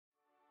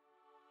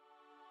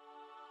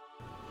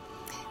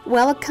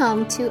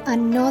Welcome to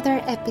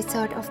another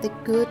episode of the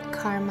Good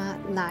Karma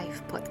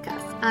Life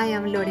podcast. I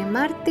am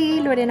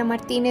Lorena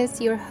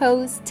Martinez, your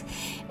host,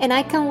 and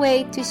I can't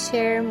wait to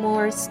share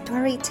more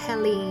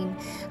storytelling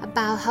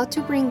about how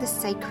to bring the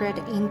sacred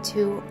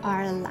into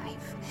our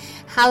life,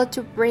 how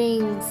to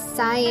bring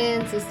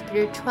science,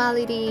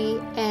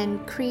 spirituality,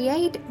 and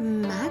create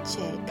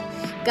magic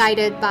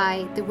guided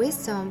by the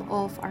wisdom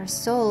of our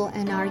soul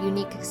and our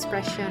unique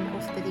expression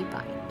of the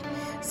divine.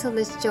 So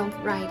let's jump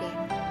right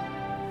in.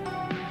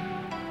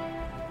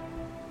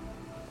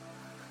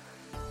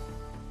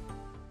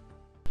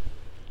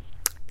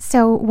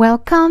 So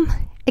welcome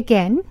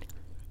again.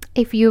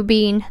 If you've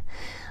been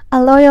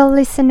a loyal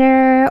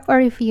listener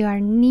or if you are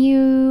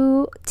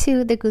new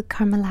to the Good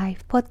Karma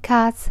Life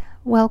podcast,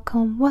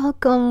 welcome.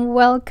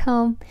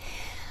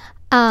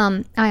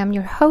 I am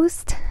your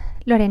host,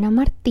 Lorena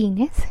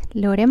Martinez,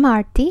 Lore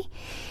Marti,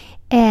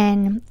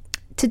 and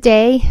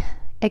today,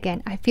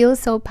 again, I feel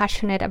so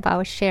passionate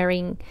about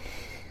sharing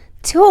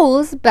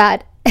tools,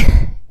 but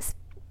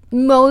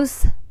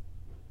most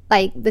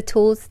like the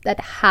tools that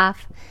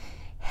have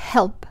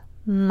helped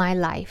my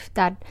life,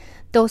 that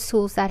those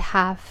tools that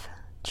have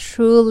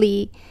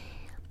truly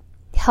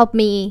helped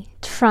me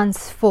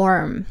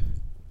transform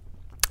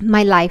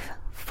my life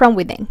from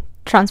within,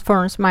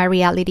 transforms my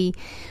reality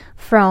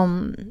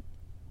from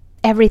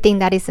everything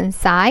that is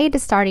inside,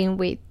 starting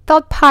with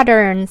thought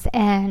patterns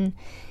and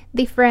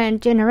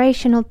different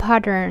generational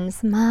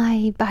patterns,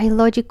 my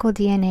biological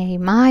DNA,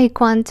 my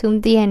quantum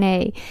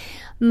DNA,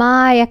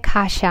 my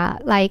Akasha.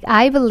 Like,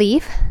 I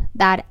believe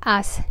that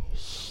as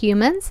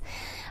humans,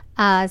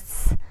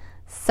 as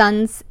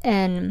sons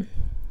and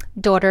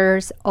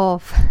daughters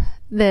of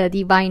the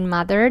Divine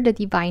Mother, the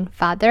Divine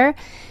Father,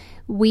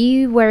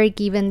 we were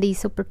given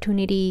this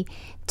opportunity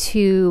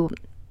to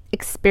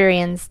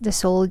experience the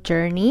soul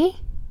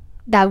journey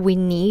that we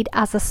need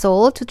as a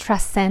soul to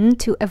transcend,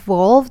 to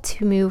evolve,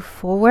 to move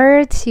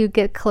forward, to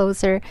get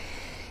closer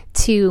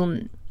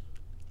to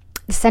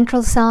the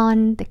central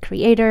sun, the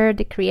creator,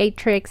 the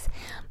creatrix.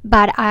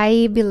 But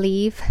I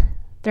believe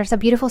there's a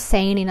beautiful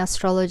saying in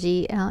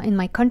astrology in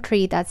my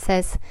country that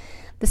says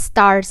the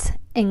stars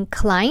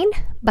incline,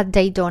 but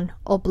they don't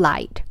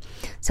oblige.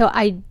 So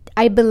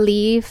I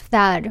believe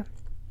that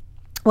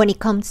when it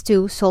comes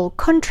to soul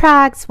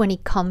contracts, when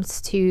it comes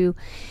to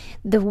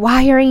the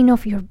wiring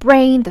of your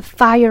brain, the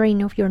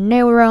firing of your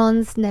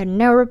neurons, the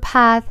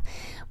neuropath,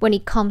 when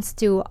it comes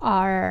to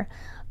our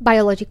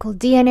biological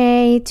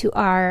DNA, to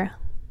our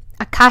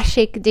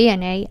Akashic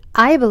DNA,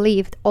 I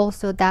believe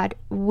also that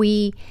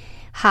we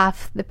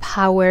have the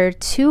power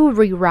to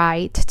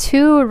rewrite, to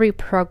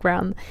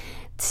reprogram,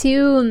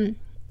 to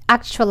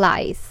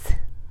actualize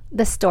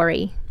the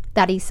story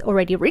that is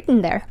already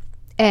written there.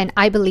 And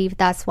I believe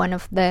that's one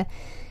of the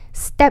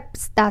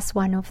steps, that's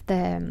one of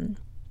the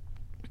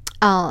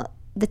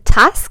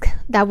task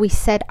that we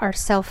set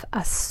ourselves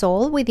as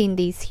soul within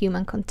this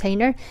human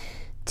container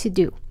to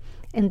do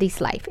in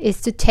this life, is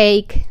to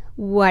take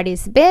what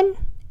is been,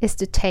 is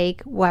to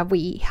take what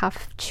we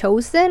have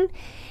chosen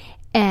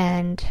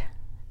and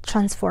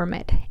transform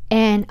it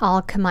and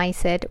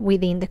alchemize it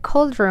within the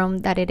cauldron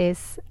that it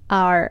is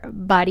our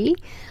body,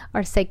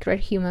 our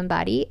sacred human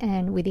body,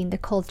 and within the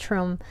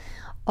cauldron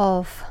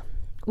of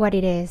what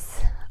it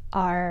is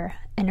our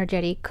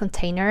energetic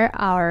container,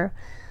 our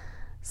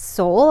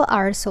soul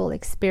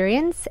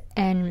experience.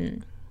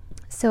 And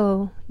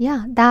so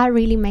that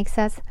really makes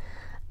us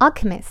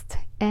alchemists,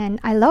 and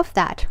I love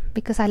that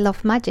because I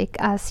love magic,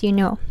 as you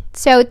know.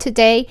 So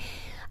today,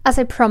 as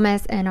I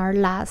promised in our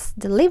last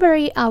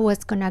delivery, I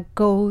was gonna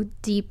go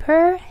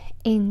deeper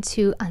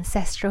into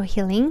ancestral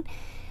healing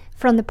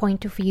from the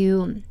point of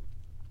view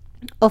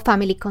of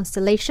family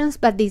constellations,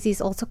 but this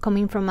is also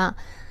coming from a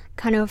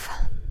kind of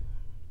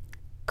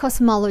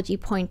cosmology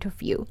point of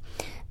view.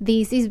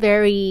 This is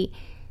very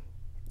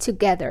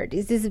together.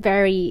 This is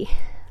very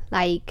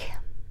like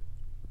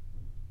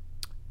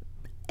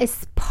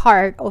it's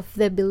part of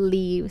the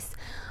beliefs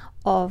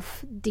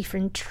of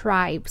different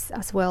tribes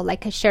as well.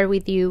 Like I shared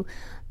with you,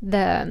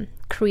 the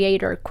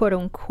creator, quote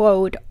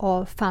unquote,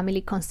 of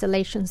family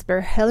constellations,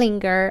 Bert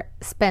Hellinger,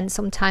 spent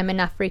some time in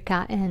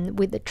Africa and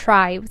with the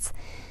tribes,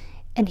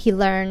 and he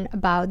learned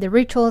about the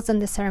rituals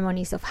and the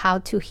ceremonies of how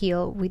to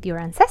heal with your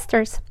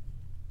ancestors.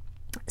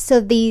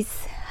 So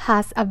this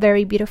has a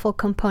very beautiful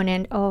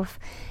component of,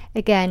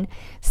 again,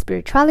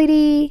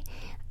 spirituality,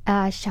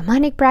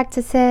 shamanic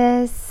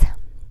practices,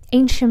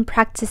 ancient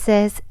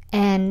practices,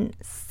 and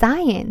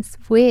science,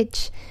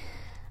 which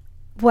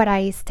what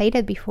I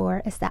stated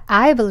before is that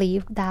I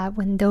believe that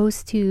when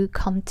those two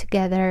come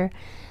together,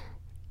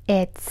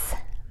 it's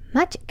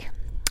magic.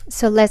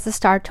 So let's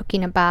start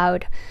talking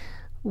about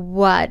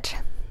what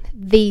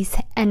these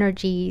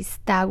energies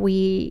that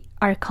we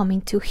are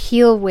coming to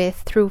heal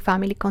with through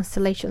family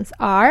constellations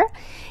are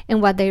and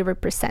what they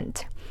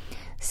represent.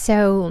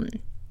 So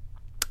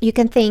you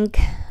can think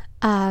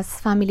as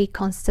family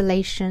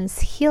constellations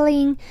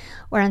healing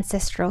or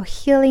ancestral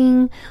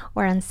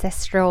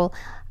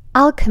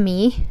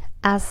alchemy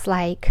as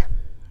like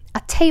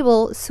a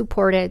table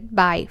supported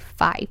by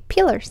 5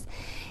 pillars.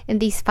 And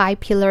these 5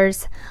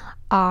 pillars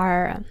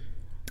are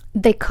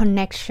the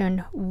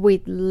connection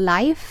with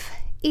life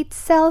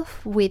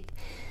itself, with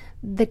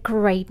the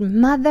Great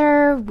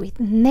Mother, with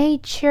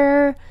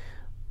nature,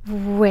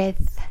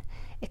 with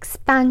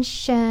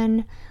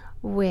expansion,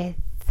 with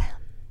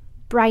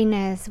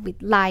brightness,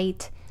 with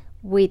light,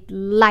 with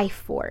life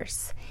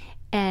force.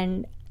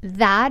 And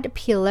that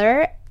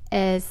pillar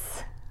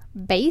is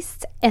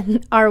based,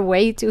 and our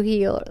way to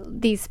heal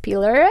this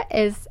pillar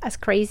is as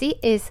crazy,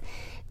 is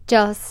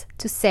just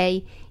to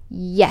say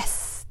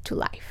yes to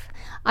life.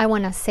 I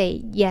want to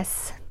say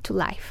yes to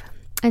life.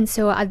 And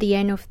so at the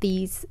end of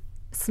these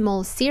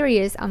small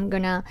series, I'm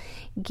gonna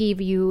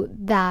give you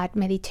that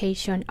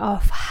meditation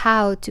of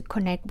how to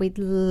connect with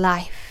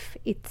life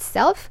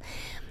itself,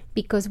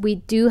 because we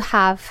do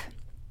have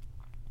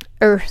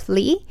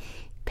earthly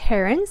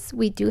parents,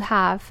 we do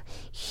have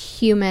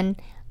human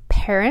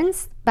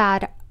parents,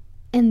 but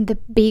in the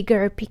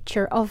bigger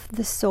picture of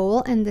the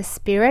soul and the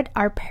spirit,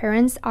 our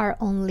parents are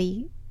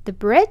only the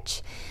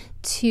bridge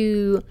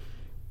to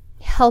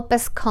help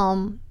us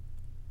come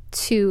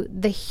to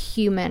the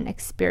human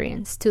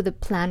experience, to the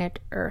planet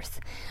Earth.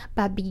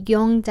 But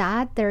beyond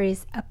that, there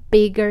is a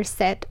bigger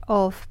set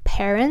of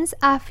parents,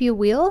 if you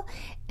will,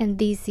 and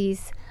this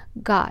is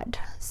God,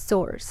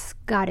 Source,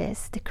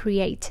 Goddess, the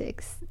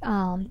Creator.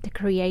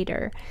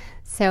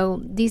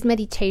 So this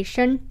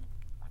meditation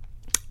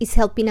is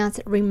helping us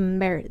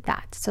remember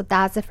that. So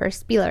that's the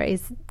first pillar,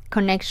 is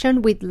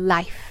connection with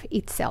life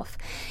itself.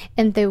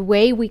 And the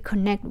way we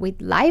connect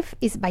with life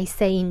is by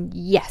saying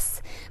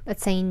yes, but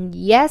saying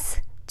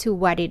yes to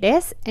what it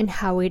is and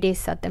how it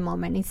is at the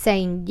moment. It's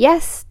saying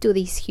yes to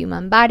this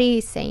human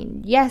body,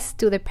 saying yes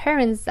to the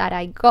parents that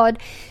I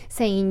got,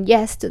 saying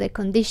yes to the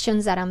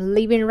conditions that I'm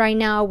living right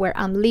now, where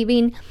I'm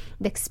living,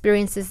 the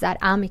experiences that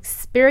I'm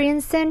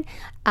experiencing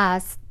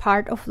as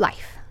part of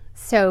life.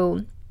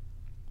 So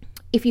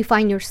if you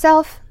find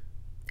yourself,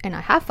 and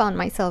I have found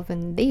myself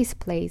in this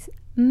place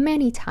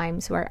many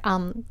times, where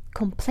I'm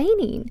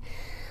complaining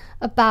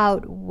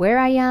about where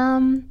I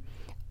am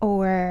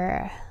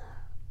or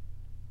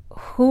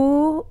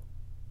who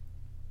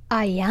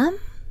I am,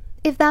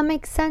 if that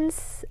makes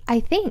sense, I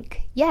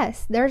think,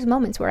 yes, there's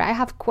moments where I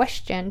have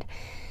questioned,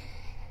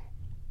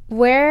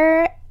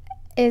 where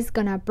is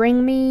gonna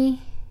bring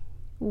me?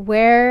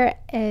 Where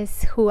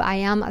is who I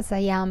am as I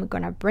am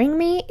gonna bring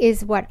me?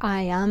 Is what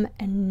I am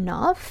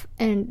enough?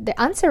 And the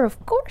answer,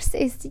 of course,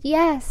 is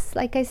yes.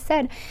 Like I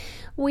said,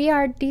 we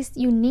are this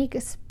unique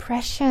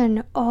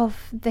expression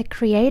of the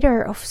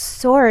Creator, of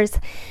Source.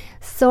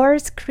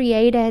 Source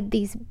created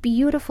this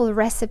beautiful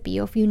recipe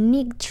of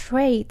unique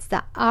traits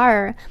that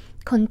are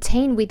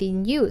contained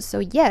within you. So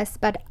yes,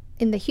 but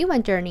in the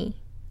human journey,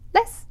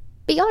 let's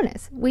be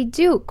honest, we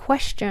do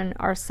question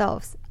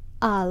ourselves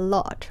a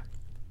lot,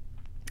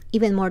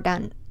 even more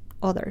than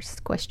others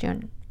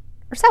question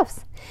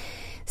ourselves.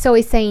 So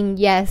it's saying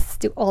yes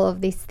to all of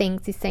these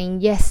things. It's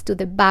saying yes to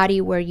the body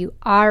where you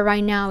are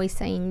right now. It's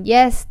saying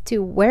yes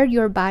to where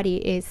your body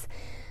is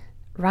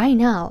right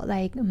now.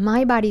 Like,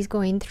 my body is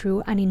going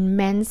through an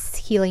immense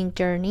healing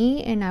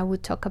journey, and I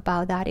would talk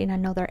about that in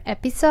another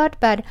episode.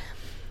 But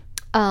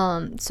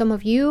some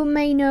of you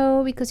may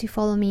know, because you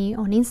follow me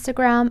on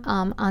Instagram,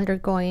 I'm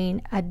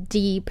undergoing a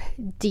deep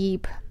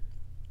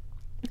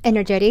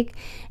energetic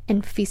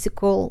and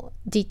physical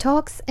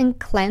detox and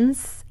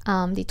cleanse,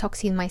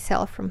 detoxing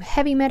myself from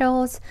heavy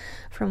metals,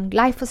 from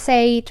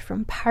glyphosate,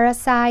 from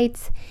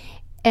parasites.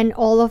 And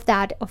all of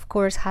that, of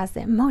course, has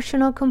the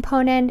emotional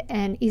component,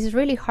 and it's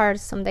really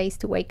hard some days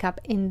to wake up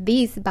in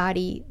this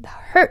body that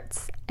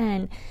hurts,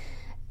 and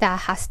that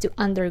has to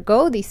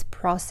undergo this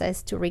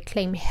process to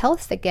reclaim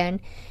health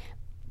again.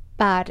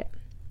 But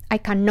I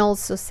can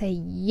also say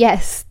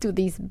yes to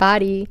this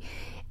body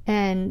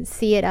and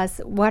see it as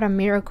what a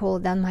miracle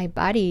that my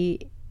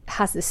body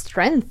has the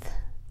strength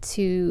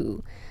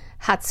to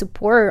have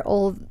support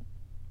all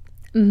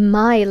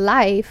my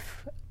life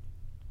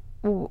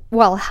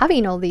while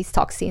having all these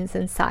toxins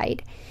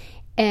inside.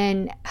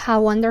 And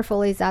how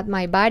wonderful is that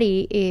my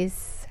body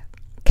is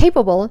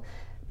capable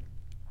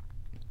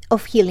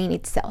of healing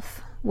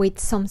itself with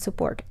some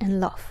support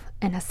and love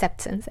and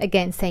acceptance.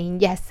 Again,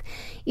 saying yes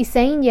is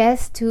saying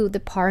yes to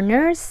the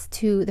partners,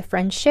 to the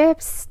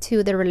friendships,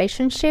 to the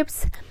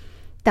relationships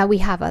that we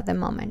have at the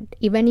moment,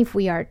 even if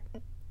we are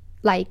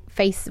like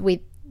faced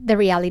with the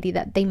reality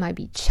that they might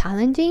be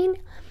challenging.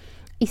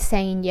 Is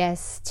saying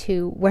yes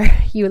to where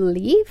you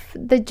live,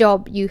 the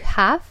job you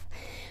have,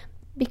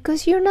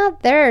 because you're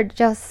not there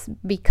just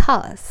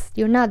because.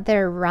 You're not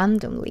there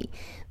randomly.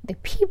 The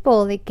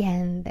people,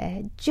 again,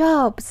 the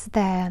jobs,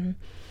 the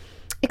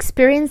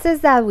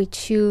experiences that we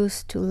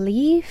choose to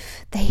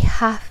live, they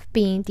have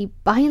been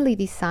divinely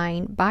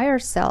designed by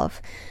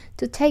ourselves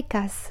to take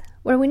us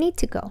where we need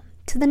to go,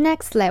 to the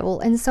next level.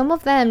 And some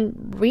of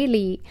them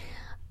really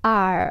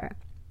are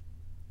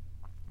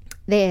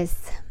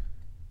this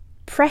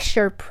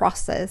pressure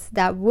process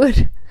that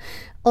would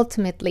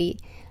ultimately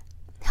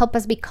help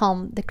us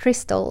become the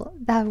crystal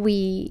that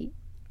we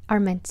are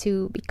meant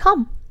to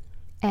become.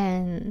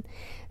 And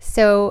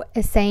so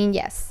it's saying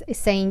yes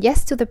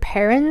to the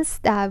parents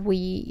that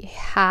we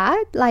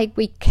had. Like,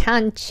 we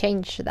can't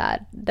change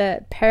that.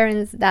 The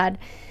parents that,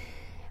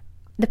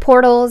 the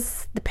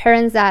portals, the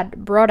parents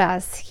that brought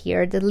us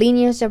here, the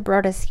lineage that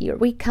brought us here,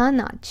 we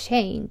cannot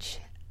change.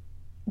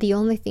 The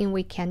only thing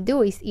we can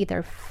do is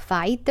either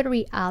fight the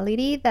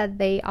reality that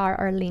they are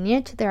our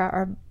lineage, they are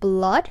our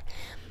blood,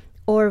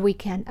 or we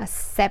can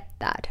accept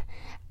that.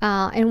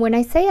 And when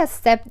I say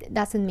accept, it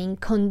doesn't mean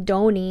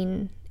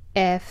condoning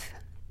if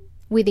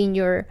within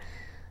your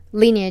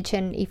lineage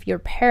and if your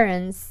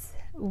parents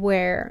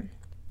were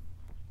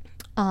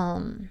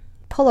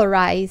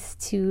polarized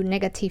to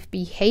negative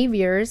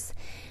behaviors.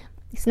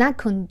 It's not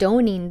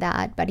condoning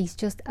that, but it's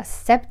just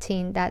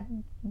accepting that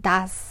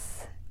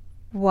that's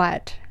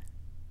what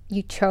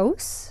you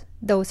chose.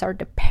 Those are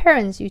the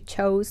parents you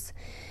chose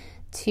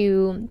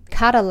to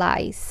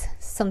catalyze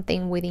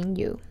something within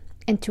you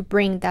and to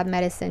bring that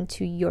medicine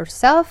to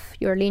yourself,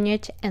 your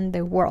lineage, and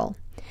the world.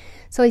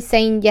 So it's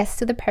saying yes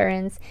to the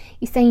parents.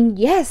 It's saying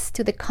yes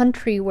to the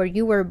country where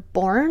you were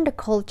born, the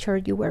culture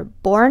you were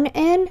born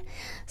in.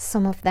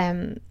 Some of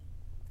them,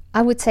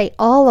 I would say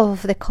all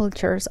of the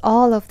cultures,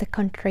 all of the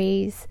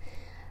countries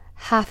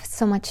have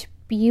so much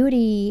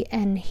beauty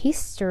and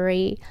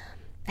history.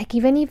 Like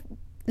even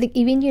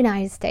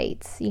United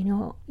States,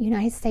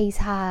 United States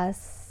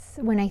has,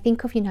 when I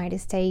think of United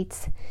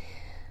States,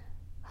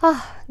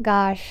 oh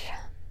gosh,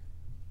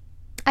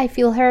 I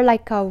feel her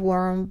like a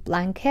warm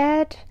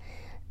blanket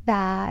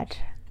that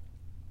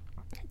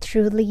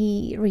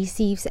truly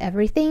receives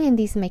everything. And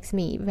this makes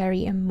me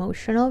very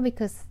emotional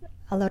because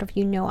a lot of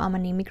you know I'm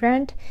an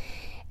immigrant,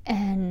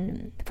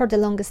 and for the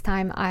longest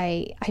time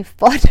I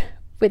fought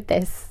with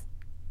this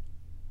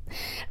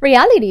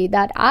reality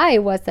that I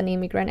was an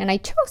immigrant, and I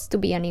chose to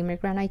be an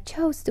immigrant. I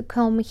chose to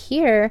come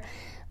here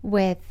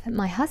with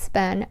my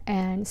husband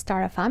and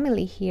start a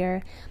family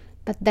here.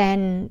 But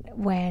then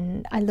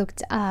when I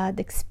looked at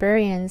the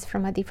experience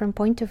from a different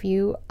point of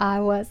view,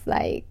 I was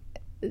like,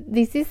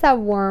 this is a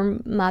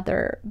warm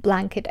mother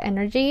blanket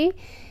energy.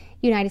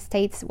 United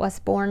States was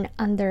born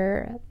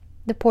under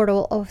the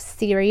portal of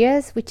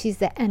Sirius, which is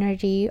the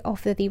energy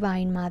of the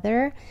Divine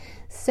Mother.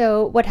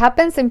 So what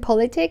happens in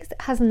politics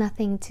has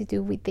nothing to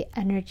do with the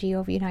energy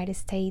of United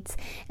States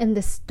and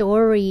the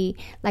story,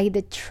 like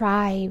the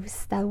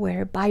tribes that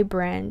were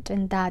vibrant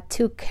and that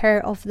took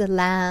care of the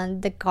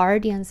land, the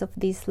guardians of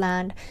this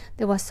land.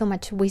 There was so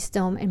much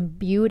wisdom and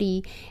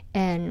beauty,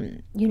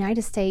 and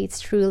United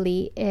States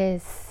truly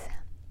is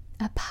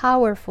a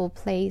powerful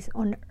place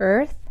on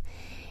earth,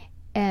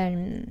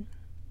 and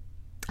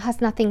has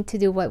nothing to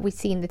do what we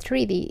see in the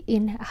treaty.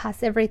 It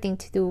has everything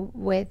to do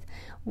with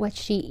what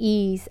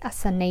she is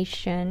as a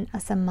nation,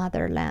 as a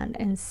motherland.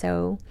 And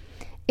so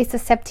it's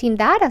accepting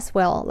that as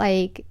well.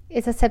 Like,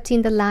 it's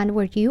accepting the land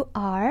where you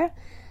are,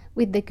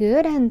 with the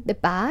good and the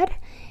bad,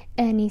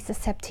 and it's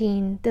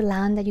accepting the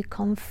land that you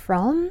come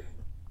from.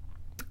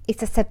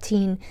 It's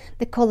accepting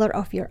the color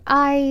of your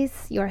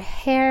eyes, your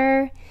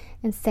hair,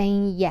 and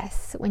saying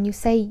yes. When you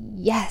say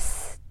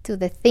yes to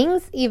the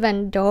things,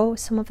 even though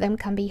some of them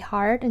can be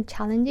hard and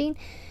challenging,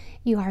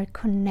 you are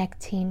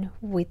connecting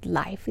with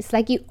life. It's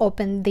like you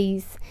open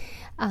this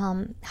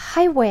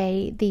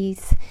highway,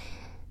 this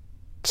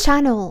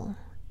channel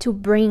to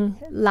bring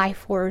life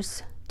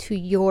force to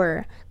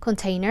your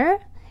container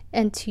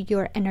and to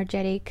your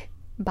energetic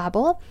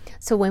bubble.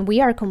 So when we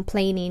are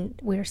complaining,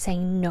 we're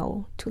saying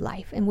no to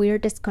life, and we're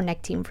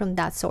disconnecting from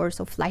that source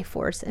of life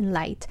force and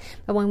light.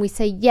 But when we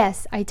say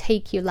yes, I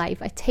take you, life,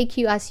 I take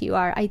you as you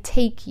are, I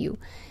take you,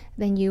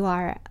 then you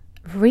are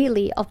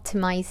really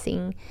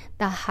optimizing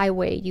that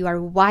highway. You are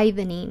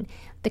widening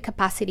the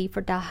capacity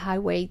for that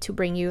highway to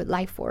bring you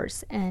life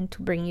force and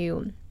to bring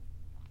you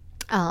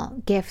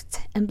gifts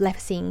and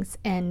blessings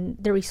and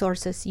the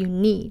resources you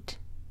need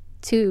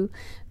to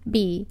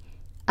be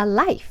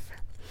alive.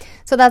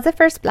 So that's the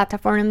first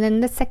platform. And then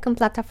the second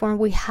platform,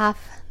 we have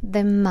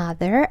the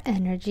mother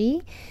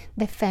energy,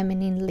 the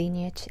feminine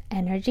lineage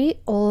energy,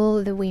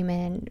 all the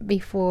women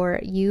before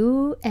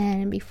you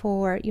and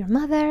before your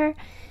mother.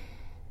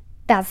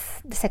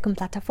 That's the second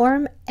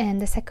platform.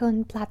 And the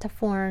second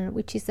platform,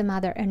 which is the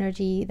mother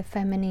energy, the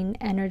feminine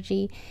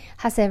energy,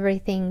 has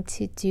everything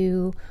to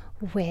do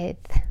with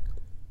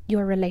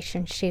your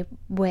relationship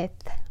with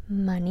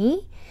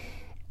money,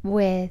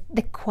 with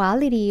the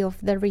quality of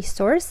the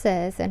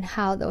resources and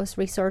how those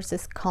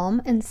resources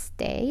come and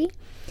stay,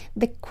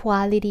 the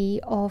quality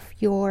of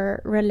your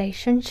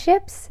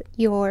relationships,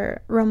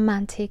 your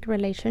romantic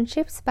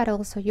relationships, but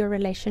also your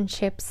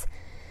relationships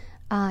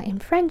in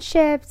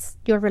friendships,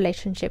 your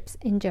relationships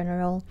in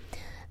general,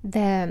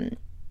 the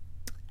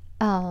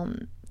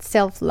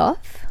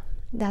self-love,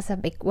 that's a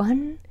big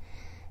one,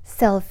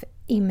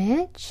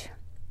 self-image,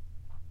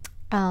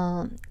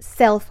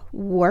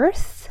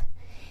 self-worth,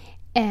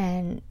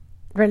 and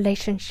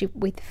relationship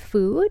with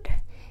food,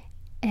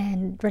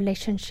 and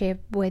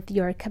relationship with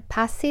your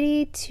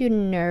capacity to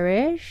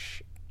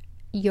nourish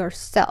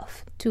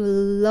yourself, to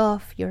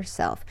love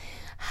yourself.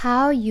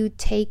 How you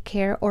take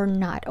care or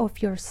not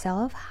of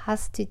yourself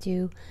has to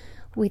do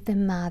with the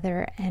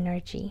mother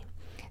energy.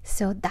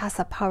 So that's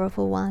a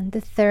powerful one.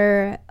 The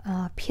third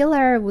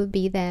pillar will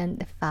be then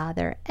the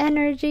father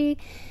energy,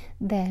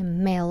 the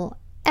male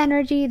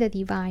energy, the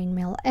divine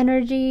male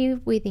energy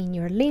within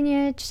your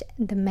lineage,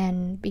 the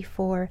men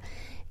before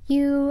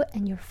you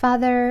and your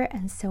father,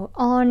 and so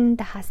on.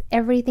 That has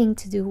everything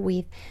to do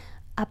with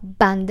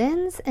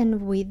abundance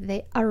and with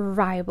the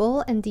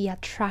arrival and the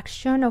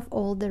attraction of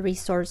all the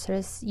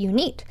resources you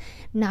need.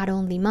 Not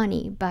only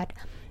money, but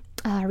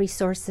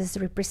resources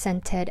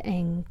represented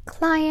in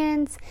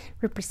clients,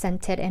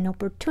 represented in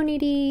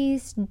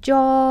opportunities,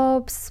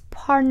 jobs,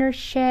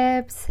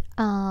 partnerships,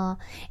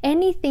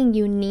 anything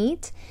you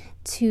need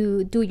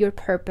to do your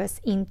purpose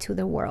into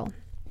the world.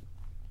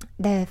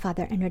 The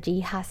father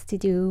energy has to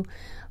do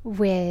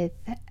with,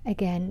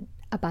 again,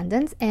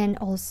 abundance, and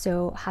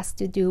also has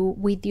to do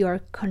with your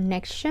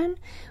connection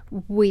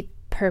with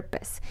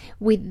purpose,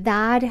 with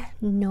that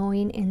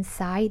knowing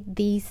inside,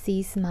 this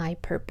is my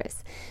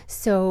purpose.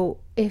 So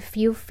if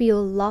you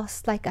feel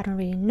lost, like I don't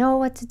really know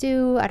what to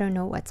do, I don't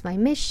know what's my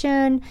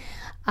mission,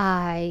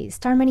 I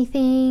start many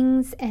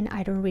things and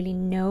I don't really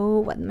know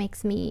what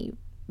makes me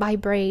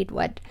vibrate,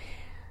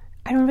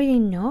 I don't really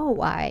know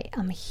why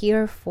I'm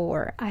here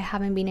for, I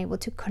haven't been able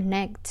to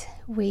connect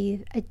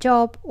with a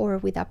job or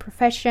with a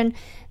profession,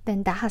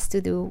 then that has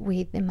to do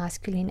with the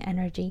masculine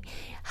energy.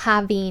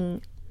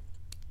 Having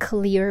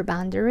clear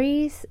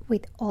boundaries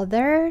with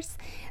others,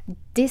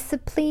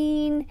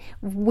 discipline,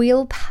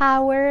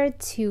 willpower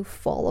to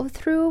follow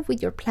through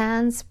with your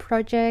plans,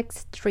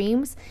 projects,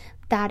 dreams,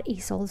 that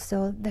is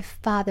also the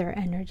father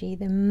energy,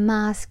 the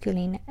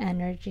masculine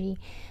energy.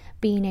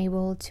 Being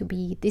able to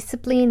be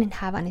disciplined and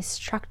have a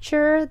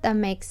structure that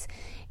makes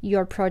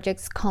your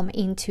projects come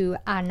into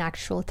an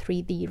actual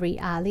 3D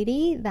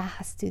reality, that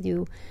has to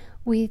do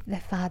with the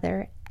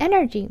father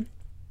energy.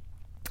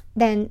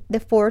 Then the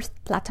fourth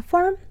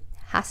platform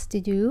has to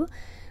do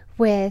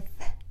with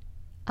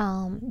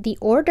the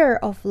order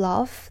of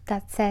love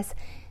that says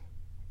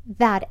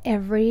that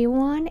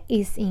everyone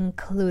is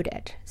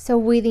included. So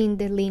within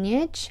the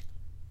lineage,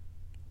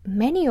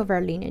 many of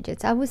our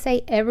lineages, I would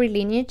say every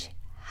lineage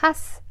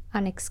has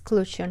an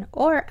exclusion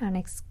or an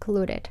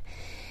excluded.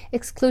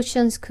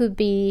 Exclusions could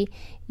be,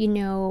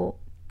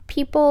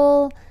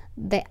 people,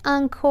 the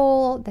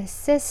uncle, the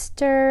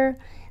sister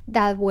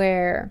that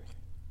were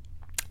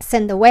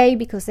sent away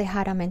because they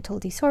had a mental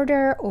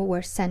disorder, or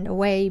were sent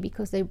away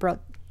because they brought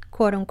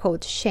quote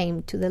unquote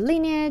shame to the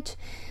lineage.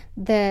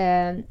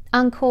 The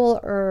uncle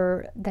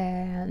or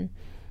the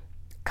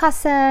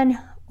cousin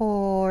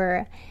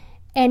or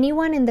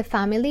anyone in the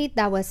family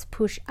that was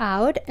pushed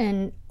out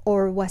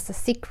or was a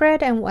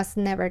secret and was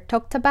never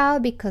talked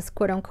about because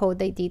quote unquote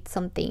they did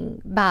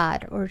something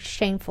bad or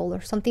shameful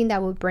or something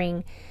that would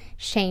bring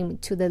shame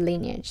to the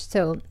lineage.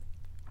 So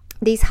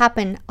this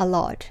happened a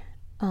lot,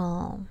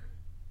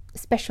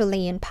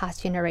 especially in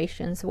past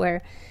generations,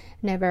 where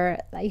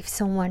if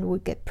someone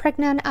would get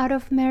pregnant out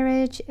of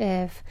marriage,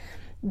 if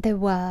there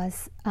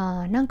was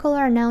an uncle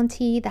or an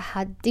auntie that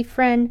had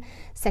different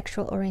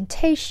sexual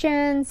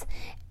orientations,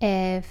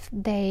 if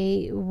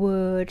they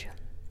would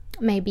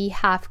maybe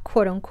have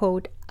quote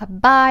unquote a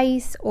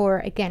vice or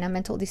again a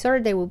mental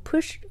disorder, they will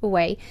push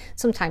away,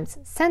 sometimes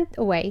sent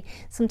away,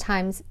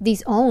 sometimes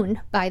disowned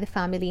by the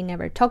family,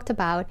 never talked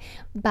about.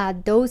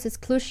 But those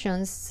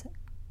exclusions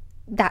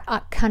that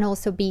can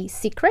also be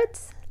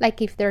secrets,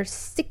 like if there's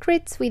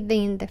secrets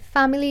within the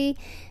family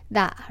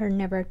that are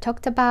never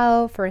talked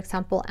about. For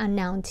example, an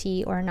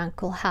auntie or an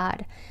uncle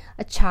had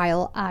a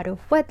child out of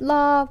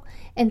wedlock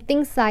and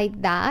things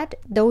like that.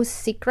 Those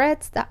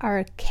secrets that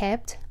are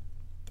kept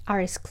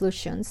are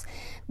exclusions.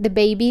 The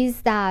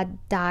babies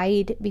that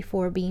died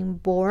before being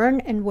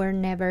born and were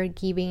never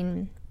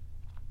given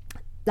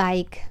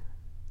like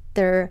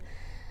their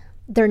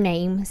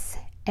names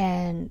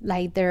and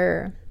like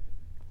their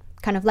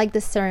kind of like the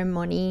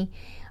ceremony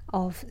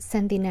of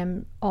sending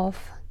them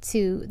off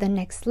to the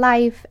next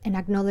life and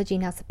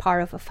acknowledging as a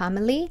part of a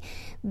family.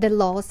 The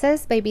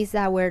losses, babies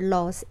that were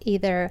lost,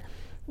 either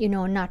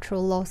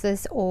natural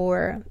losses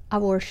or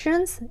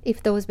abortions,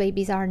 if those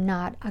babies are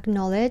not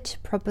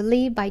acknowledged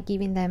properly by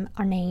giving them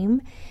a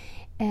name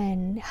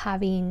and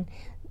having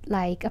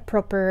like a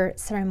proper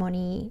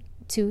ceremony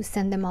to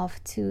send them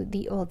off to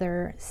the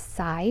other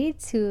side,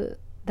 to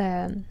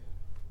the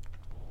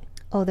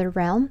other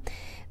realm,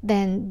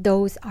 then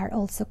those are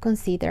also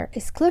considered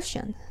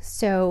exclusion.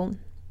 So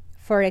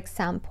for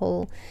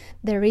example,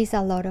 there is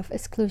a lot of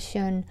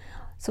exclusion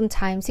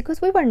sometimes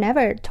because we were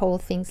never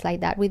told things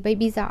like that with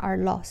babies that are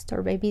lost,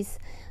 or babies,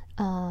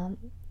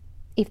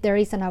 if there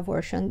is an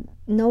abortion,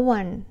 no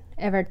one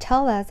ever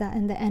tell us that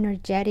in the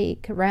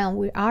energetic realm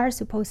we are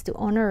supposed to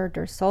honor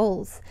their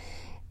souls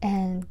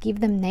and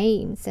give them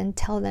names and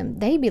tell them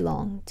they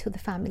belong to the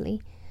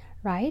family,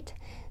 right?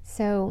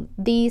 So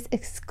these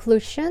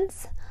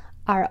exclusions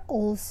are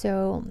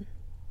also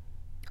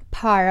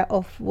part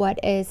of what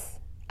is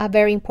a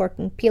very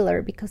important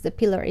pillar, because the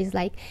pillar is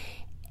like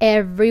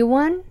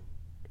everyone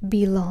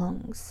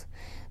belongs.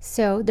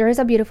 So there is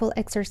a beautiful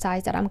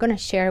exercise that I'm going to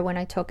share when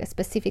I talk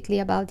specifically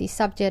about this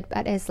subject,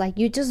 but it's like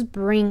you just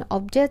bring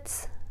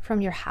objects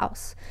from your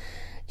house.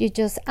 You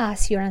just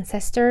ask your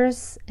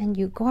ancestors and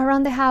you go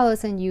around the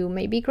house and you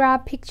maybe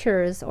grab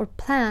pictures or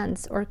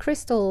plants or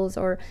crystals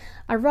or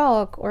a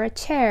rock or a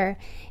chair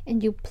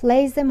and you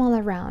place them all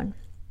around.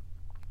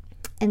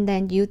 And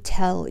then you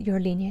tell your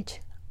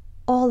lineage,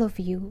 all of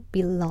you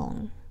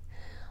belong.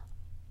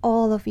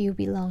 All of you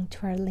belong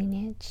to our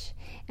lineage.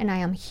 And I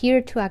am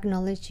here to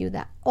acknowledge you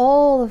that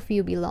all of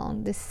you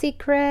belong. The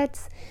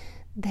secrets,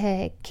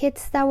 the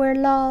kids that were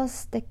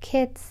lost, the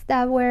kids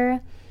that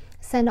were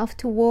sent off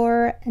to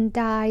war and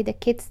died, the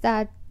kids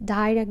that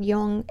died at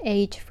young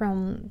age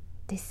from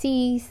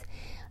disease,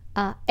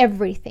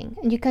 everything.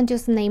 And you can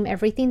just name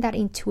everything that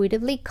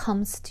intuitively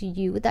comes to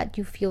you that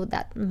you feel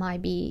that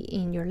might be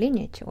in your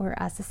lineage or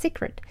as a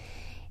secret.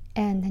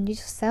 And then you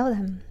just tell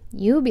them,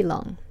 you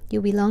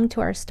belong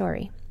to our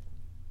story.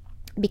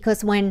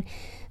 Because when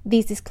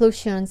these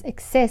exclusions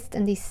exist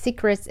and these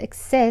secrets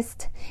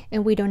exist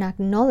and we don't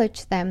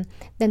acknowledge them,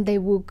 then they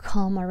will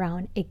come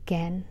around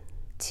again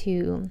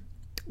to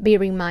be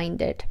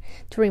reminded,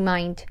 to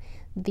remind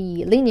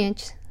the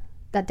lineage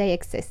that they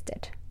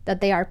existed, that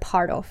they are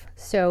part of.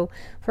 So,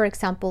 for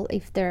example,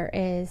 if there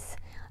is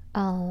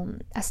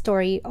a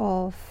story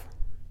of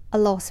a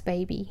lost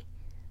baby,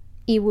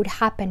 it would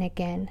happen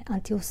again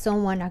until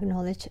someone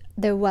acknowledged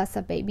there was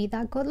a baby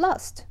that got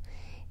lost.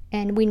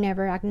 And we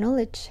never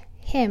acknowledged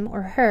him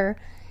or her,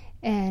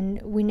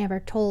 and we never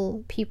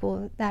told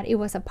people that it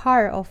was a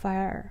part of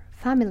our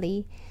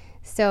family.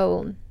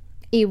 So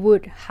it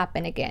would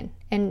happen again.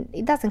 And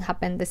it doesn't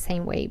happen the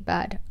same way,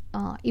 but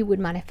it would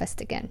manifest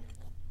again.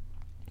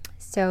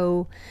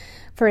 So,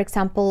 for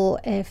example,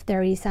 if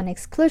there is an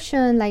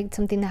exclusion, like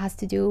something that has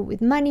to do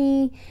with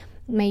money,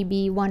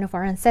 maybe one of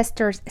our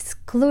ancestors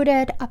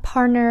excluded a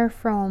partner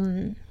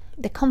from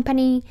the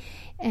company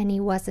and it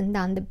wasn't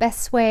done the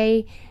best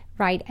way,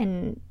 right?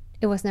 And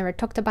it was never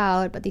talked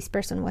about, but this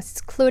person was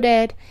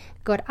excluded,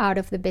 got out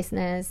of the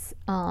business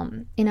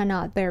in a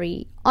not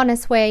very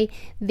honest way.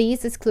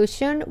 This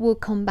exclusion will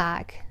come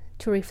back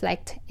to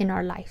reflect in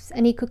our lives.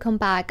 And it could come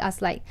back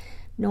as like,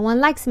 no one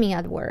likes me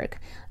at work.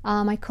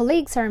 My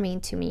colleagues are mean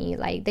to me.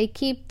 Like they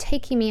keep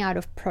taking me out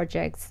of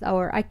projects,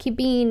 or I keep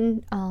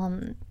being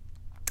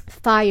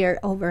fired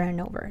over and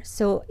over.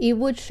 So it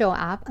would show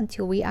up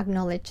until we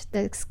acknowledge the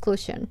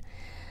exclusion.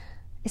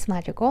 It's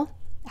magical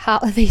how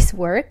this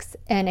works.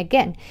 And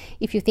again,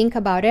 if you think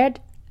about it,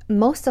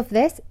 most of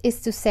this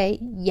is to say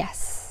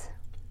yes.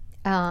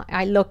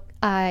 I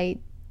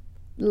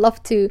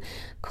love to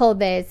call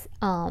this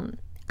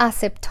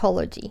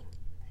acceptology.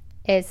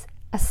 Is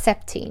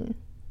accepting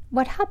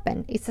what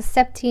happened. It's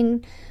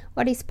accepting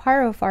what is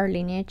part of our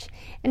lineage,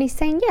 and it's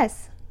saying,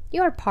 yes,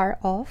 you are part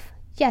of.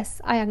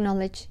 Yes, I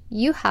acknowledge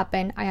you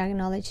happened. I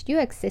acknowledge you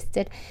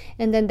existed.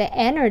 And then the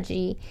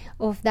energy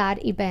of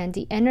that event,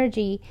 the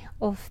energy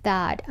of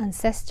that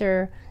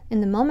ancestor,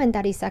 in the moment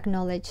that is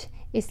acknowledged,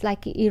 it's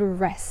like it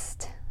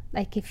rests.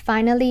 Like it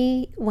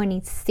finally, when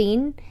it's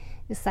seen,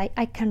 it's like,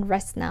 I can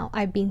rest now.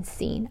 I've been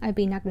seen. I've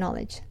been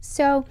acknowledged.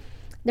 So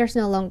there's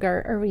no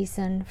longer a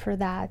reason for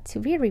that to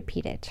be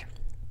repeated.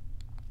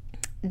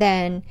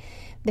 Then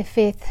the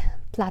fifth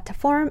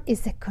platform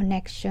is the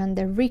connection,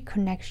 the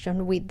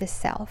reconnection with the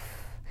self.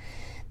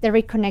 The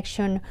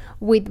reconnection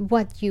with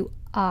what you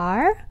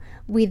are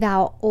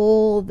without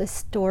all the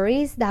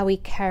stories that we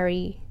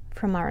carry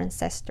from our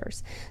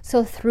ancestors.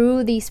 So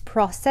through this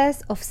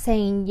process of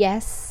saying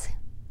yes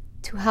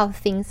to how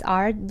things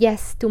are,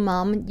 yes to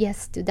mom,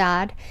 yes to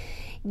dad,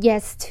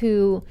 yes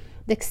to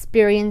the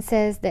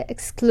experiences, the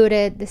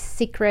excluded, the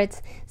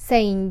secrets,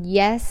 saying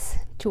yes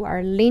to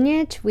our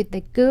lineage with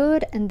the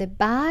good and the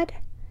bad.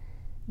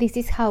 This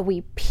is how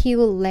we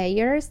peel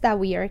layers that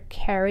we are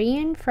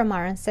carrying from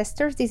our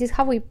ancestors. This is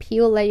how we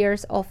peel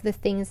layers of the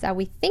things that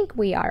we think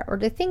we are or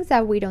the things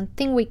that we don't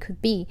think we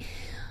could be.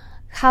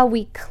 How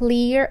we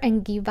clear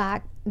and give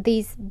back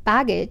this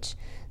baggage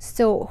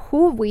so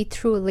who we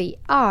truly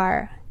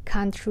are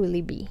can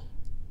truly be.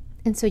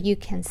 And so you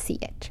can see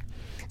it.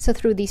 So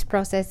through this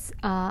process,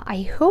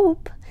 I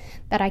hope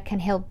that I can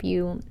help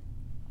you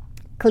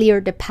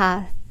clear the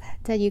path,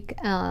 that you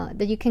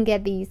can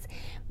get these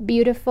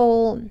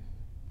beautiful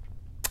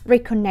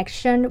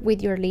reconnection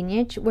with your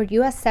lineage, where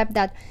you accept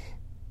that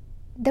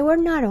they were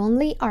not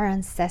only our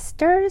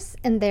ancestors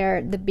and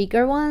they're the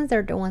bigger ones,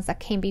 they're the ones that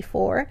came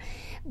before,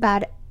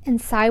 but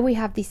inside we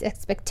have these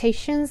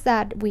expectations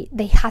that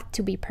they had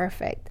to be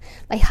perfect.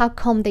 Like, how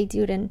come they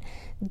didn't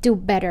do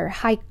better?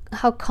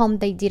 How come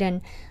they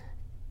didn't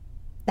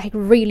like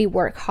really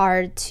work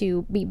hard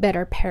to be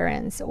better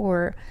parents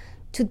or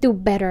to do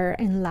better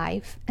in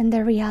life? And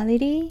the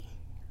reality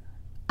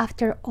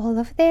after all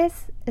of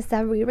this is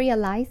that we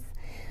realize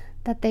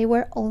that they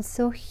were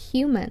also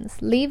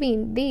humans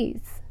living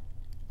this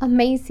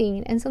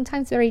amazing and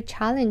sometimes very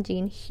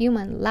challenging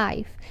human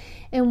life.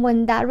 And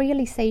when that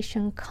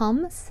realization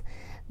comes,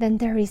 then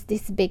there is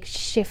this big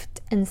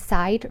shift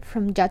inside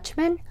from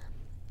judgment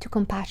to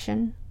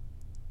compassion.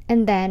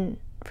 And then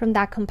from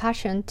that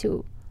compassion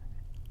to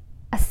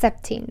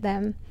accepting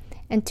them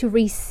and to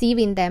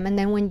receiving them. And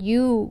then when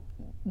you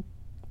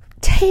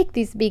take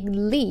this big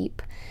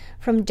leap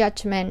from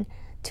judgment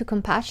to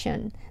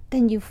compassion,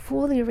 then you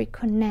fully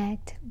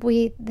reconnect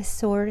with the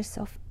source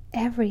of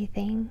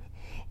everything,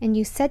 and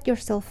you set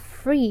yourself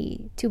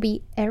free to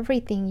be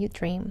everything you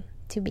dream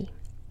to be.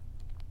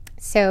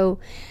 So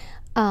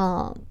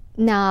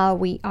now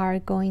we are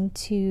going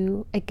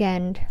to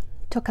again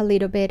talk a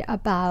little bit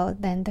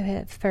about then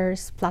the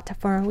first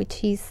platform,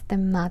 which is the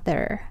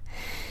mother.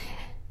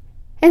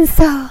 And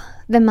so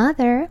the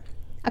mother,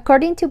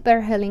 according to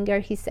Bert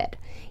Hellinger, he said,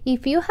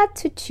 if you had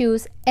to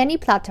choose any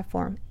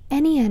platform,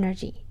 any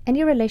energy,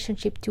 any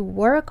relationship to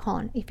work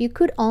on, if you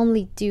could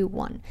only do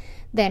one,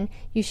 then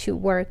you should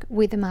work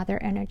with the mother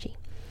energy.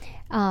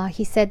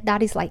 He said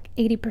that is like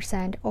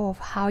 80% of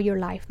how your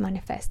life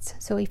manifests.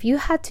 So if you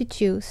had to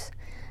choose,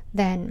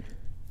 then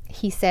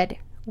he said,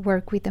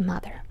 work with the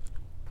mother.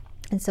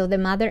 And so the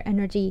mother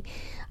energy,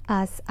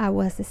 as I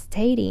was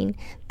stating,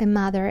 the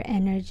mother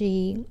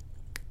energy,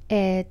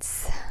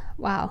 it's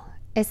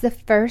the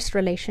first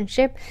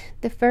relationship.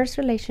 The first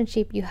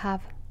relationship you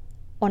have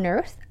on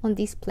earth, on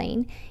this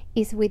plane,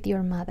 is with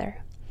your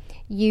mother.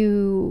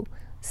 You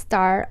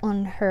start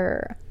on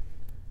her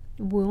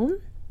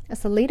womb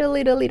as a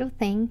little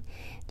thing.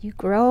 You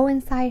grow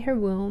inside her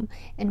womb,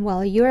 and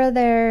while you're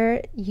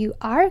there, you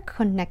are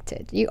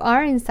connected. You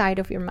are inside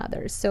of your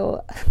mother.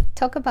 So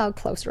talk about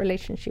close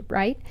relationship,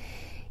 right?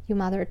 Your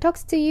mother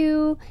talks to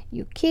you,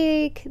 you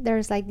kick,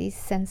 there's like this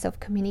sense of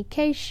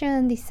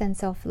communication, this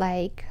sense of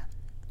like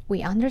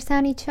we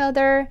understand each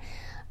other.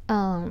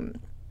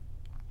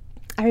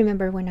 I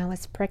remember when I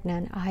was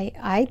pregnant,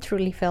 I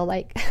truly felt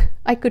like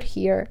I could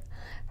hear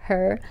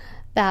her,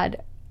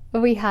 that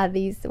we had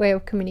this way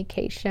of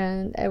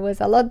communication. It was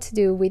a lot to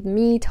do with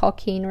me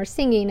talking or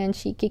singing and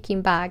she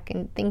kicking back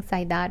and things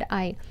like that.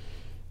 I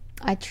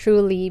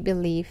truly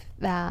believe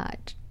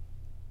that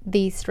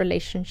this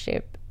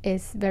relationship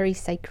is very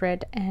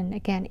sacred, and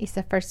again, it's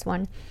the first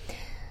one.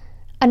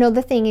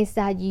 Another thing is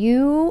that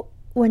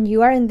when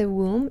you are in the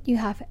womb, you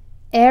have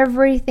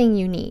everything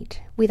you need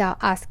without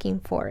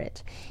asking for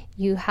it.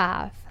 You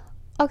have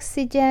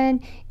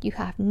oxygen, you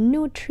have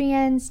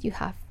nutrients, you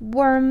have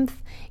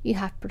warmth, you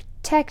have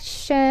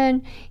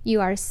protection,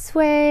 you are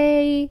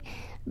sway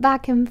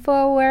back and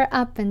forward,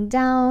 up and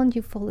down,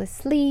 you fall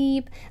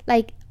asleep,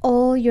 like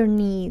all your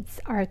needs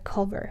are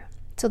covered.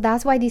 So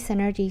that's why this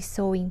energy is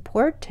so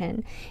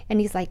important, and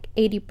it's like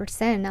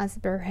 80%, as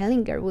Bert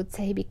Hellinger would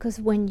say, because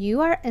when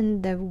you are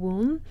in the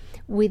womb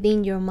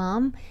within your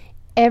mom,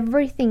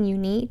 everything you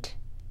need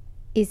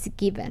is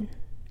given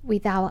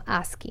without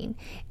asking,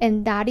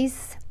 and that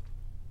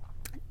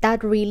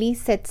really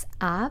sets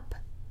up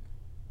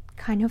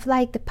kind of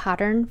like the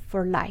pattern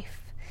for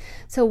life.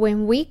 So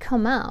when we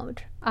come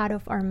out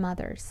of our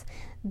mothers,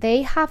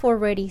 they have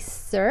already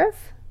served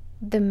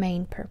the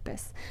main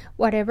purpose.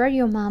 Whatever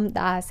your mom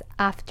does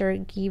after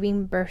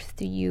giving birth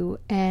to you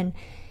and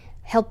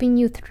helping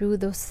you through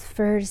those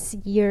first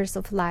years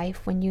of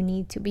life when you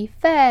need to be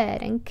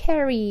fed and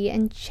carry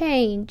and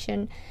change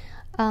and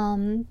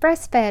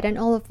breastfed and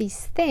all of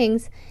these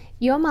things,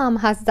 your mom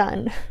has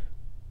done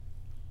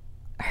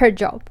her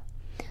job.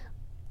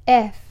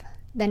 If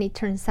then it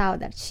turns out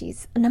that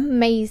she's an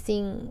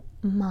amazing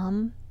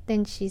mom,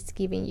 then she's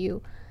giving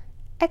you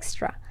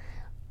extra.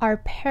 Our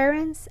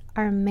parents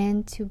are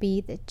meant to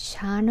be the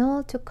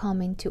channel to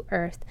come into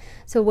earth.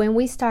 So when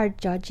we start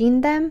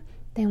judging them,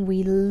 then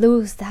we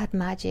lose that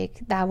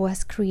magic that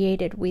was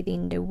created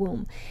within the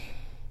womb.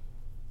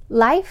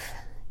 Life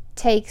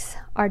takes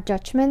our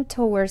judgment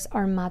towards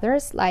our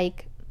mothers,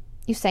 like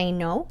you say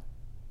no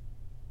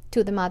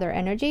to the mother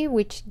energy,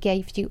 which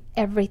gave you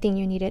everything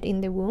you needed in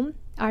the womb.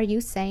 Are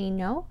you saying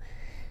no?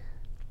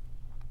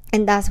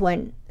 And that's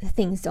when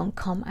things don't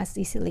come as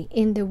easily.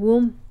 In the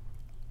womb,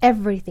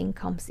 everything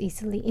comes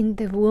easily. In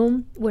the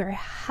womb, we're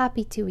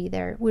happy to be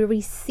there. We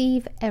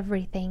receive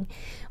everything.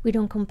 We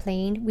don't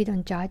complain. We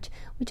don't judge.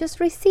 We just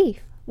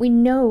receive. We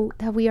know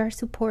that we are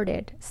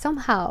supported.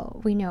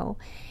 Somehow we know.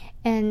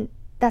 And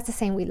that's the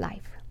same with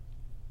life.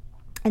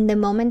 And the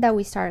moment that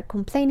we start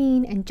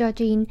complaining and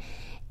judging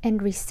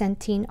and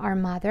resenting our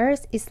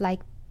mothers, is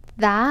like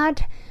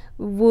that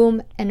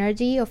womb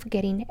energy of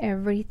getting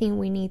everything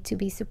we need to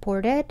be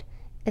supported.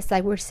 It's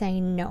like we're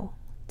saying no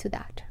to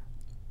that.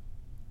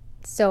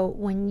 So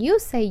when you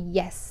say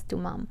yes to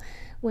mom,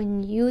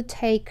 when you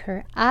take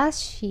her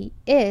as she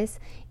is,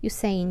 you're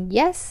saying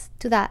yes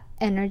to that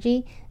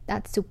energy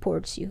that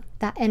supports you,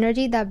 that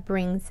energy that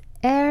brings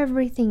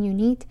everything you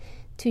need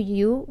to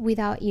you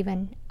without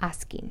even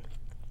asking.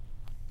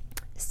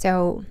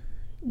 So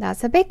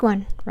that's a big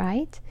one,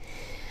 right?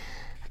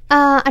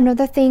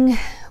 Another thing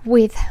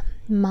with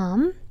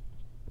mom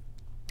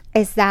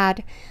is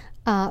that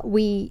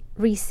we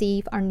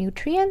receive our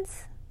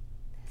nutrients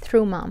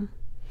through mom.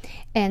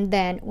 And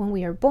then when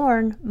we are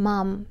born,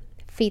 mom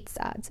feeds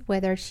us,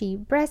 whether she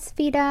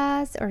breastfeeds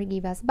us or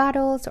give us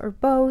bottles or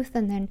both.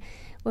 And then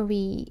when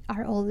we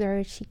are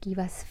older, she gives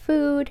us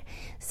food.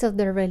 So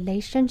the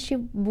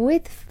relationship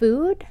with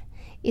food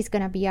is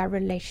gonna be our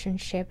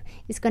relationship.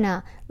 It's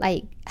gonna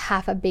like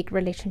have a big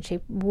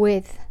relationship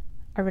with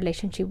our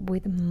relationship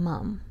with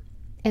mom,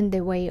 and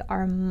the way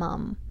our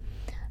mom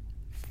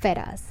fed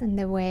us, and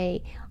the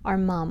way our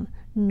mom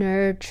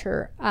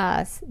nurture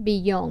us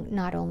beyond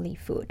not only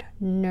food.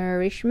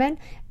 Nourishment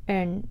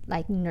and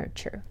like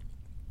nurture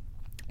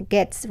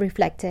gets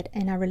reflected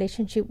in our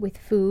relationship with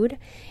food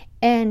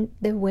and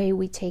the way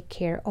we take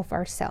care of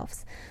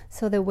ourselves.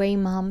 So the way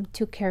mom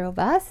took care of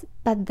us,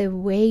 but the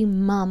way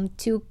mom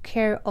took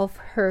care of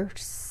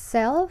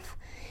herself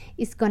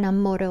is gonna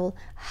model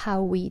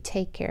how we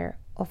take care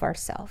of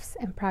ourselves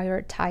and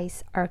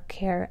prioritize our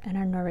care and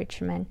our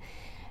nourishment.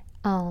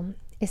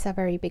 Is a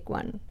very big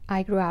one.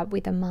 I grew up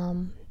with a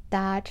mom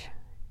that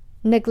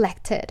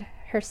neglected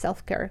her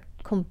self-care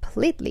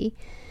completely,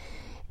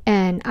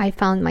 and I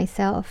found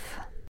myself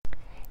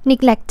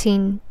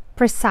neglecting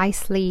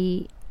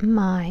precisely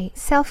my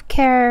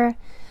self-care,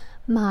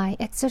 my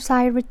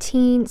exercise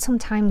routine,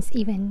 sometimes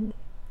even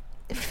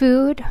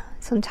food.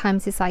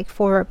 Sometimes it's like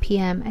 4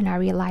 p.m. and I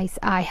realize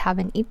I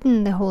haven't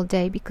eaten the whole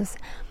day because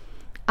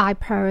I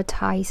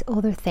prioritize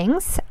other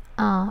things,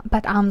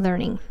 but I'm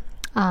learning,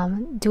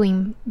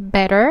 doing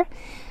better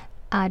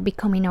at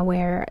becoming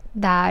aware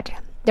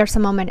that there's a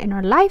moment in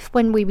our life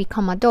when we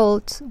become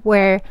adults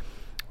where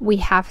we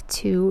have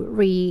to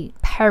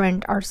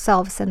re-parent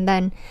ourselves and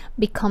then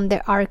become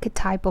the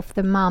archetype of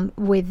the mom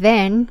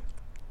within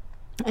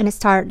and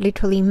start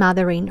literally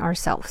mothering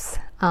ourselves.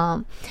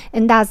 And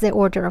that's the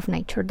order of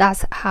nature.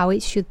 That's how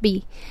it should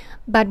be.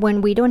 But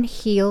when we don't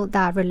heal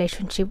that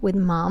relationship with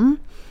mom,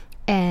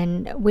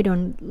 and we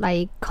don't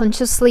like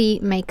consciously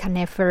make an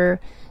effort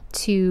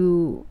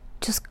to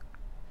just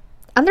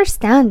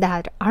understand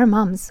that our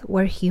moms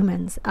were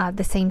humans at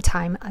the same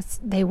time as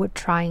they were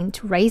trying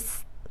to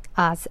raise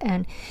us.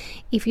 And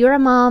if you're a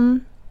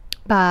mom,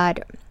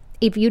 but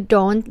if you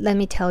don't, let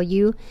me tell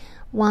you,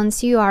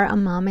 once you are a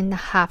mom and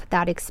have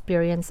that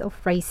experience of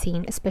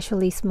raising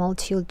especially small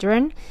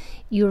children,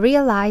 you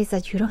realize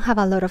that you don't have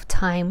a lot of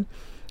time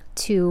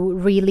to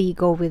really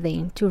go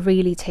within, to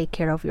really take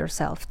care of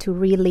yourself, to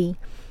really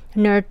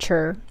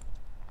nurture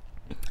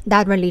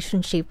that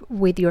relationship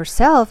with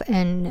yourself,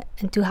 and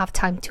to have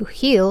time to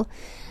heal.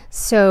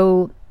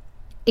 So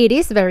it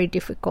is very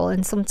difficult,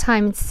 and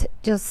sometimes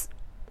just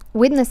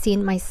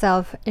witnessing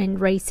myself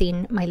and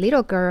raising my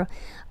little girl,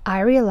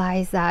 I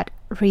realized that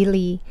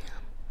really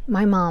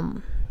my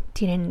mom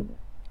didn't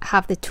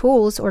have the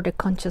tools or the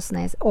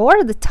consciousness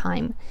or the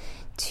time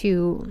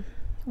to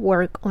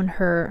work on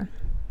her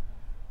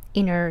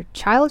inner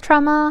child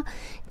trauma,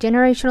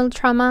 generational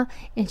trauma,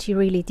 and she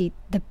really did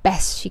the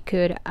best she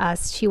could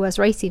as she was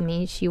raising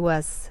me. She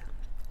was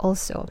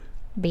also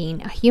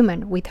being a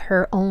human with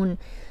her own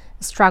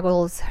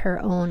struggles, her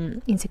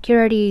own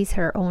insecurities,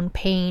 her own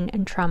pain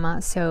and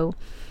trauma. So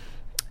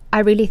I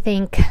really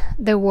think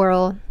the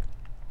world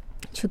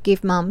should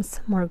give moms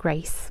more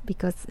grace,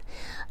 because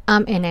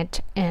I'm in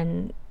it,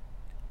 and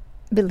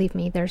believe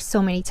me, there's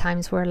so many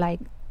times where like,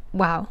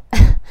 wow,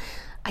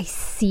 I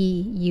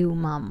see you,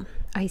 mom.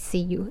 I see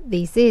you.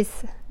 This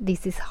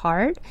is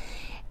hard,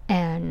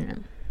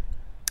 and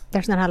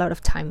there's not a lot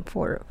of time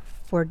for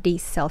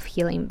this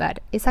self-healing, but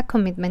it's a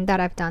commitment that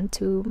I've done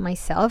to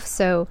myself.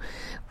 So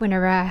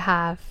whenever I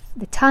have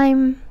the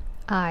time,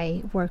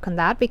 I work on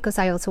that, because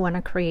I also want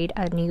to create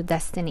a new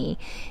destiny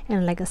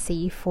and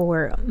legacy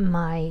for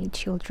my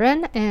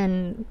children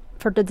and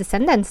for the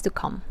descendants to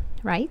come,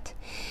 right?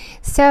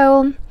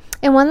 So,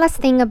 and one last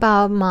thing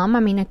about mom,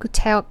 I mean, I could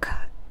talk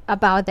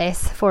about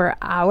this for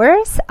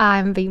hours.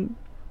 I'm being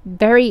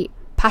very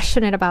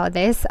passionate about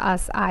this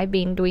as I've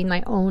been doing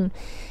my own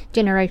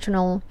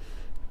generational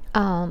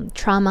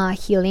trauma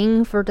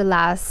healing for the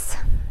last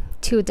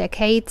 2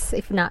 decades,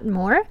 if not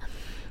more.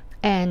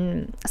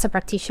 And as a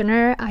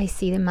practitioner, I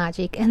see the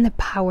magic and the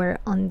power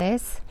on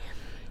this.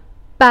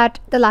 But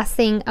the last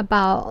thing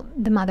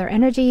about the mother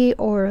energy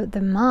or the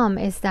mom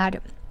is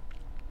that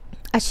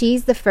as she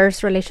is the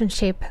first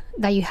relationship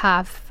that you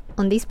have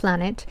on this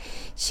planet,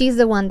 she's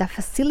the one that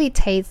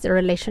facilitates the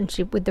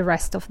relationship with the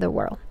rest of the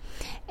world.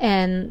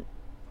 And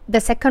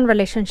the second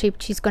relationship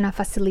she's going to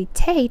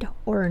facilitate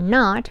or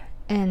not,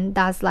 and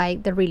that's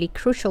like the really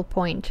crucial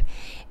point,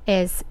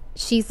 is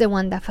she's the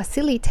one that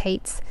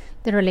facilitates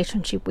the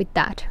relationship with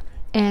that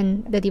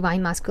and the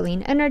divine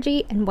masculine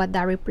energy and what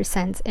that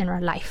represents in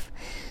our life.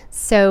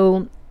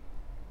 So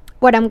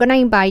what I'm going to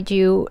invite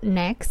you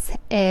next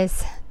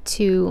is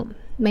to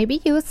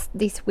maybe use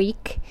this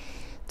week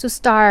to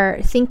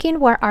start thinking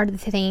what are the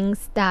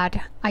things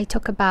that I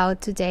talk about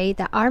today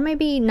that are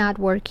maybe not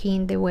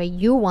working the way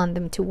you want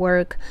them to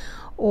work,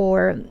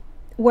 or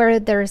where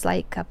there's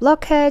like a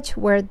blockage,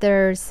 where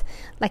there's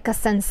like a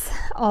sense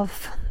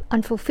of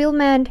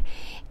unfulfillment,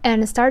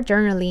 and start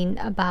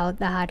journaling about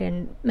that,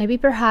 and maybe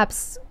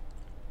perhaps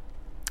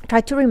try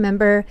to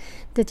remember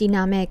the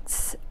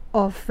dynamics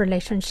of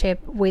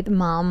relationship with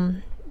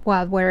mom.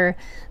 What were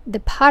the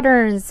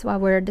patterns?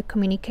 What were the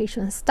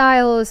communication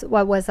styles?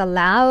 What was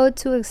allowed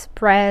to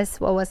express?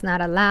 What was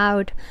not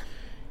allowed?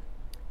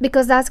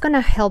 Because that's going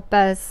to help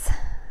us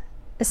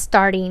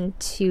starting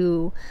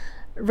to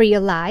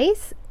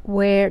realize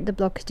where the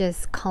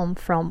blockages come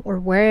from or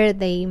where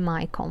they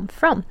might come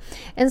from.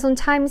 And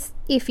sometimes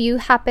if you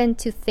happen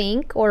to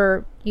think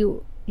or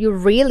you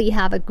really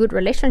have a good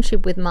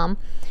relationship with mom,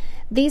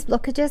 these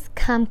blockages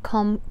can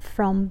come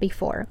from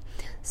before.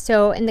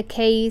 So in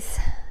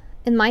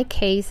my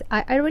case,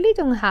 I really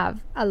don't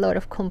have a lot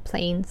of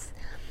complaints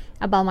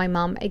about my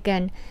mom.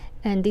 Again,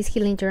 in this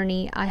healing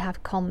journey, I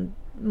have come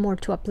more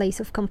to a place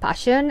of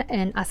compassion,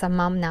 and as a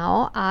mom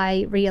now,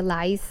 I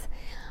realize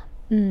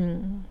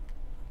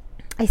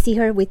I see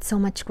her with so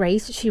much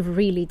grace. She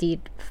really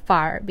did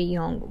far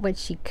beyond what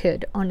she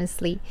could,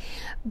 honestly.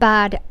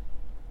 But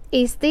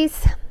is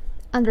this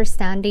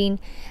understanding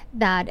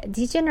that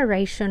these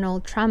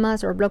generational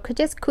traumas or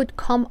blockages could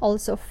come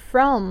also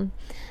from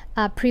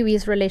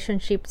previous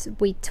relationships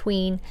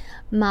between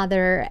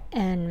mother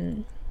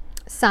and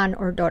son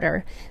or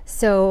daughter.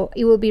 So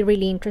it will be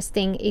really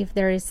interesting if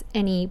there is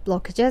any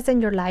blockages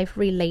in your life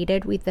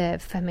related with the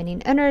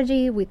feminine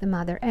energy, with the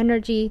mother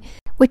energy,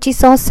 which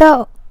is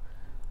also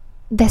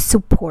the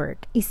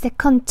support, is the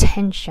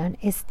contention,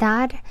 is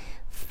that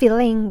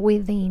feeling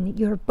within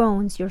your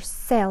bones, your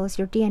cells,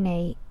 your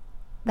DNA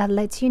that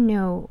lets you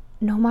know,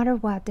 no matter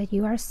what, that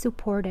you are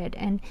supported.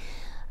 And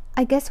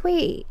I guess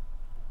we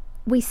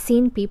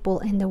seen people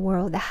in the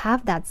world that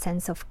have that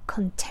sense of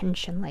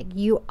contention, like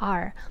you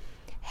are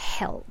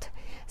held.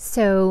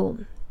 So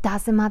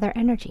that's the mother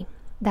energy.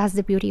 That's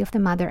the beauty of the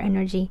mother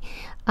energy.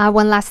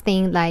 One last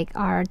thing, like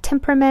our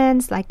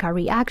temperaments, like our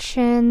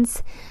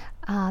reactions,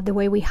 the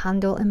way we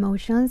handle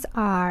emotions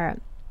are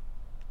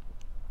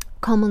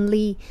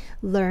commonly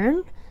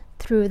learned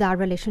through that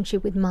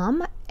relationship with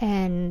mom,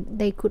 and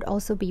they could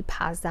also be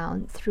passed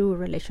down through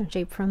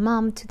relationship from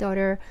mom to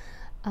daughter,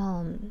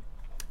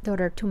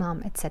 daughter to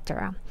mom,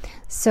 etc.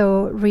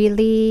 So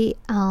really,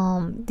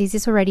 this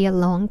is already a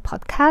long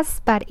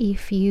podcast, but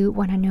if you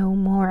want to know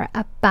more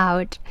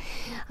about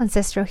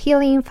ancestral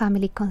healing,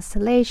 family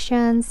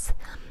constellations,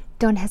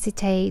 don't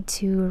hesitate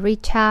to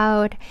reach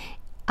out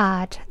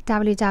at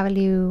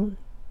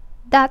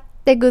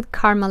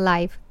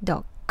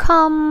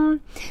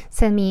www.thegoodkarmalife.com.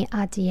 Send me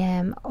a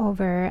DM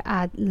over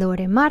at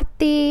Lore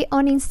Marti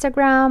on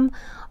Instagram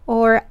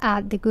or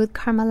at The Good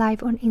Karma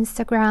Life on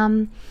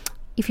Instagram.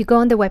 If you go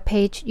on the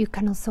webpage, you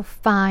can also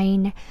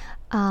find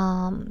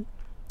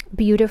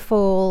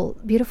beautiful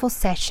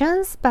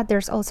sessions, but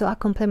there's also a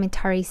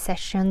complementary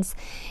sessions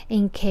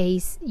in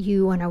case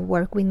you want to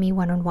work with me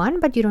one-on-one,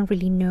 but you don't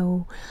really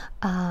know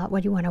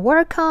what you want to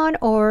work on,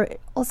 or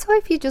also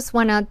if you just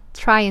want to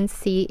try and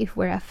see if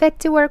we're a fit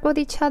to work with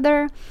each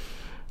other.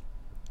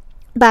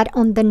 But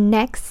on the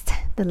next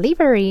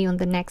delivery, on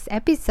the next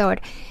episode,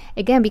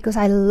 again, because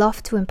I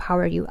love to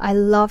empower you, I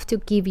love to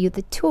give you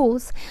the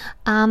tools,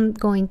 I'm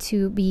going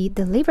to be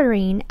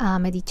delivering a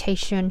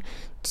meditation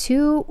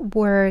to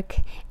work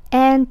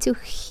and to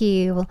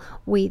heal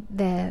with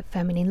the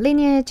feminine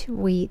lineage,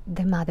 with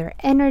the mother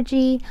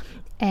energy,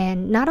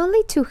 and not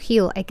only to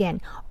heal, again,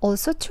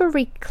 also to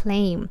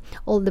reclaim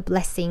all the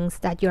blessings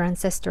that your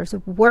ancestors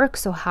worked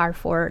so hard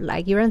for.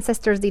 Like your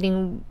ancestors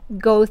didn't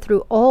go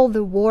through all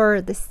the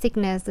war, the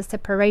sickness, the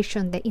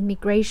separation, the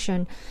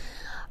immigration,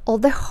 all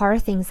the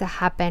hard things that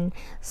happen,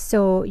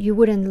 so you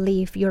wouldn't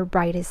live your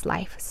brightest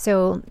life.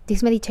 So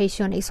this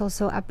meditation is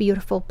also a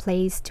beautiful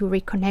place to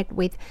reconnect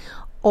with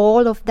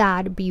all of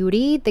that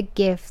beauty, the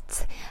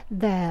gifts,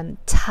 the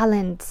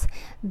talents,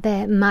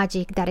 the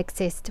magic that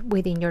exists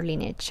within your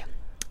lineage.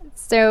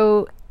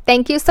 So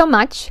thank you so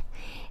much,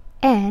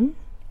 and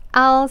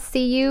I'll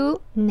see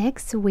you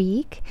next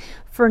week.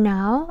 For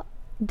now,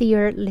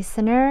 dear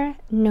listener,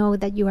 know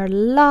that you are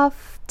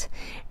loved.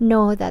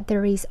 Know that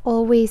there is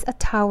always a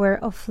tower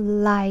of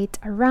light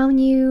around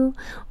you,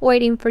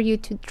 waiting for you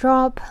to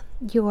drop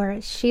your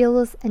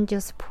shields and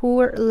just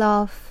pour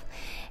love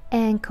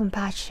and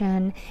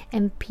compassion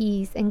and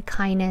peace and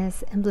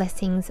kindness and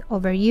blessings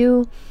over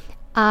you.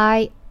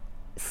 I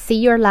see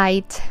your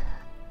light.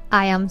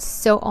 I am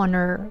so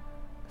honored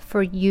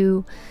for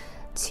you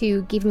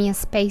to give me a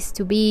space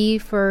to be,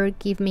 for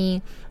give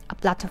me a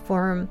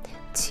platform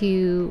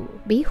to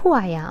be who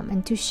I am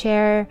and to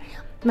share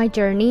my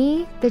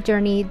journey, the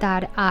journey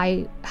that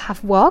I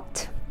have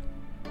walked.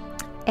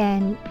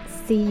 And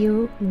see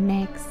you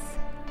next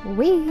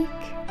week.